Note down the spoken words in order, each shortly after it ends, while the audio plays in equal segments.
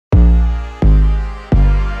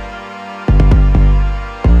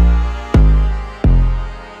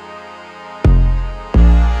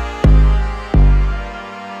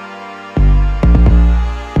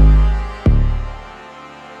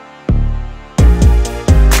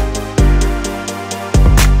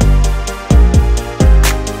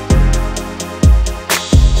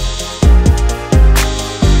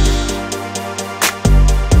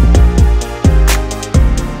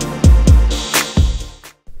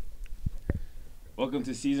Welcome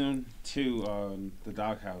to season 2 on the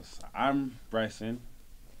Doghouse. I'm Bryson.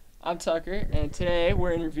 I'm Tucker, and today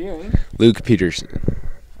we're interviewing Luke Peterson.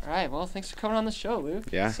 All right, well, thanks for coming on the show, Luke.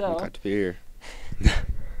 Yeah, I'm glad to be here.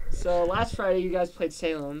 So last Friday you guys played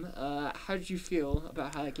Salem. How did you feel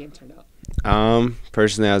about how that game turned out?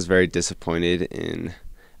 Personally, I was very disappointed in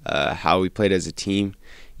how we played as a team.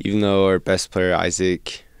 Even though our best player,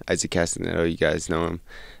 Isaac Castaneda, you guys know him,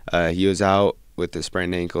 he was out with a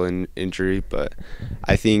sprained ankle injury, but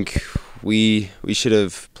I think we should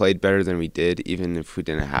have played better than we did, even if we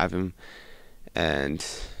didn't have him. And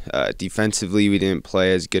defensively, we didn't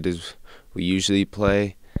play as good as we usually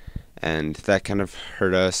play, and that kind of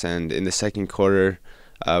hurt us. And in the second quarter,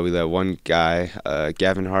 we let one guy,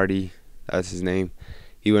 Gavin Hardy, that's his name,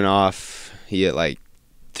 he went off. He hit like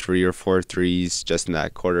 3 or 4 threes just in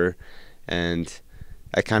that quarter, and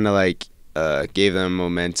I kind of gave them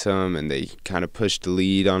momentum, and they kind of pushed the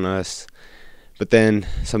lead on us. But then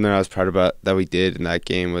something I was proud about that we did in that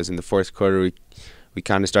game was in the fourth quarter, we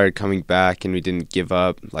kind of started coming back, and we didn't give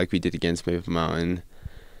up like we did against Maple Mountain,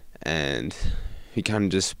 and we kind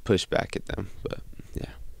of just pushed back at them. But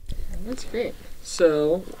yeah, that's great.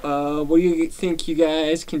 So what do you think you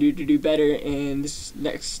guys can do better in this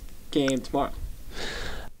next game tomorrow?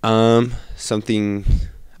 Something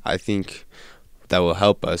I think that will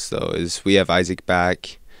help us, though, is we have Isaac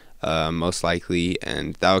back, most likely,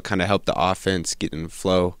 and that will kind of help the offense get in the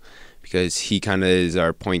flow, because he kind of is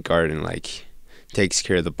our point guard and takes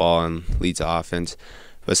care of the ball and leads the offense.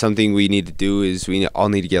 But something we need to do is we all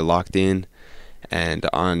need to get locked in, and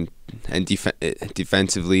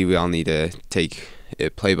defensively we all need to take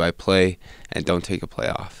it play by play and don't take a play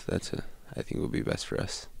off. I think will be best for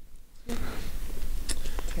us.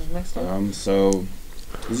 Next one. So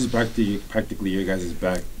this is practically your guys'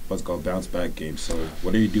 what's called bounce back game. So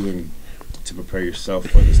what are you doing to prepare yourself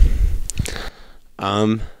for this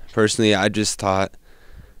game? Personally, I just thought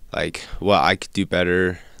what I could do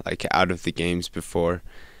better out of the games before,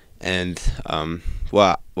 and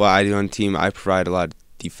what I do on the team, I provide a lot of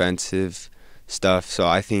defensive stuff. So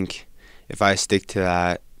I think if I stick to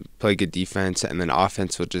that, play good defense, and then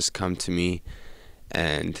offense will just come to me.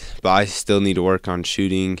 But I still need to work on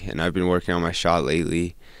shooting, and I've been working on my shot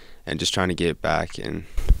lately, and just trying to get it back. And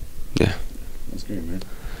yeah, that's great, man.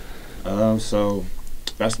 So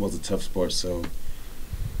basketball's a tough sport. So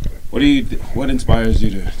what inspires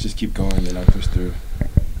you to just keep going and not push through?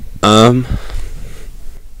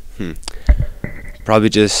 Probably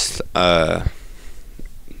just I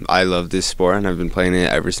love this sport, and I've been playing it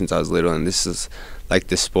ever since I was little. And this is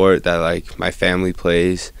the sport that my family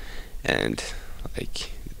plays, and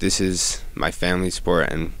this is my family sport,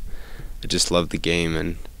 and I just love the game,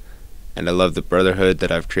 and I love the brotherhood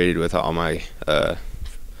that I've created with all my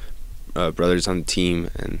brothers on the team,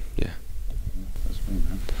 and yeah. That's great,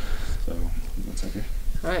 man. So that's okay.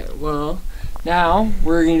 All right, well, now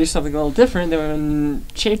we're going to do something a little different than when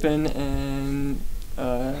Chapin and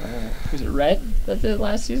was it Red that did it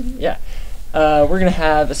last season? Yeah. We're going to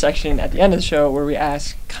have a section at the end of the show where we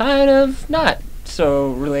ask kind of not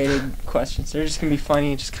so related questions. They're just going to be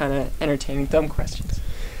funny, just kind of entertaining, dumb questions.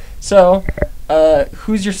 So,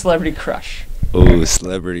 who's your celebrity crush? Oh,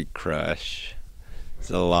 celebrity crush. It's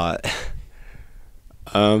a lot.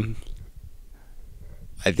 I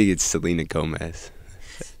think it's Selena Gomez.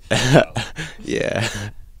 Yeah.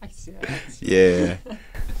 I see that. Yeah.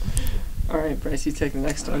 All right, Bryce, you take the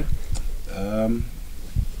next one.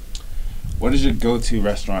 What is your go-to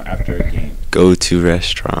restaurant after a game? Go-to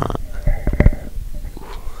restaurant.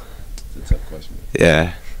 That's a tough question.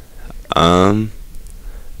 Yeah.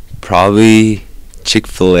 Probably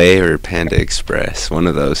Chick-fil-A or Panda Express. One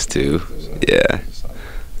of those two. Yeah.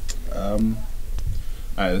 All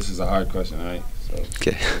right, this is a hard question, all right? So,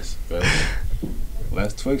 okay.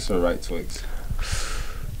 Left Twix or right Twix?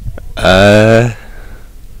 I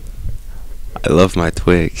love my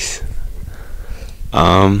Twix.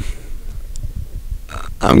 I'm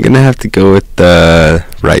gonna have to go with the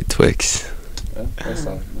right Twix. Yeah, that's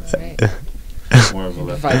all. Right. More of a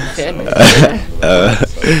left.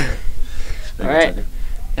 All right,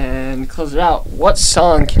 and close it out. What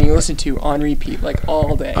song can you listen to on repeat,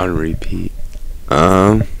 all day? On repeat.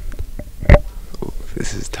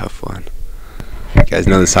 This is a tough one. You guys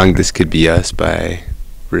know the song "This Could Be Us" by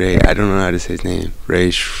Ray? I don't know how to say his name. Ray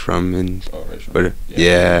Shrumman. Oh, Ray Shrumman.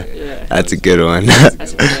 Yeah, that's a good one.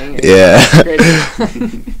 That's a banger. Yeah. Great.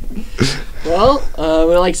 Well,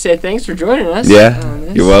 we'd like to say thanks for joining us.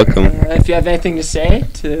 Yeah, you're welcome. If you have anything to say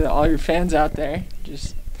to all your fans out there,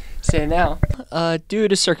 just say it now. Due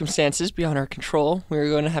to circumstances beyond our control, we are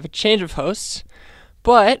going to have a change of hosts.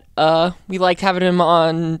 But we liked having him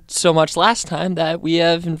on so much last time that we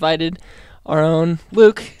have invited our own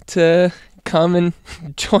Luke to come and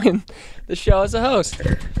join the show as a host.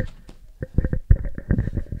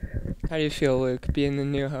 How do you feel, Luke, being the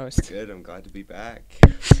new host? Good. I'm glad to be back.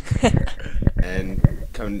 And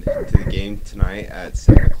coming to the game tonight at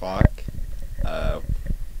 7 o'clock.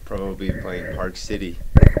 Probably playing Park City.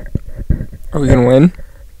 Are we going to win?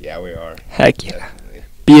 Yeah, we are. Heck yeah. Definitely.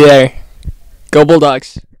 Be there. Go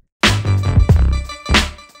Bulldogs.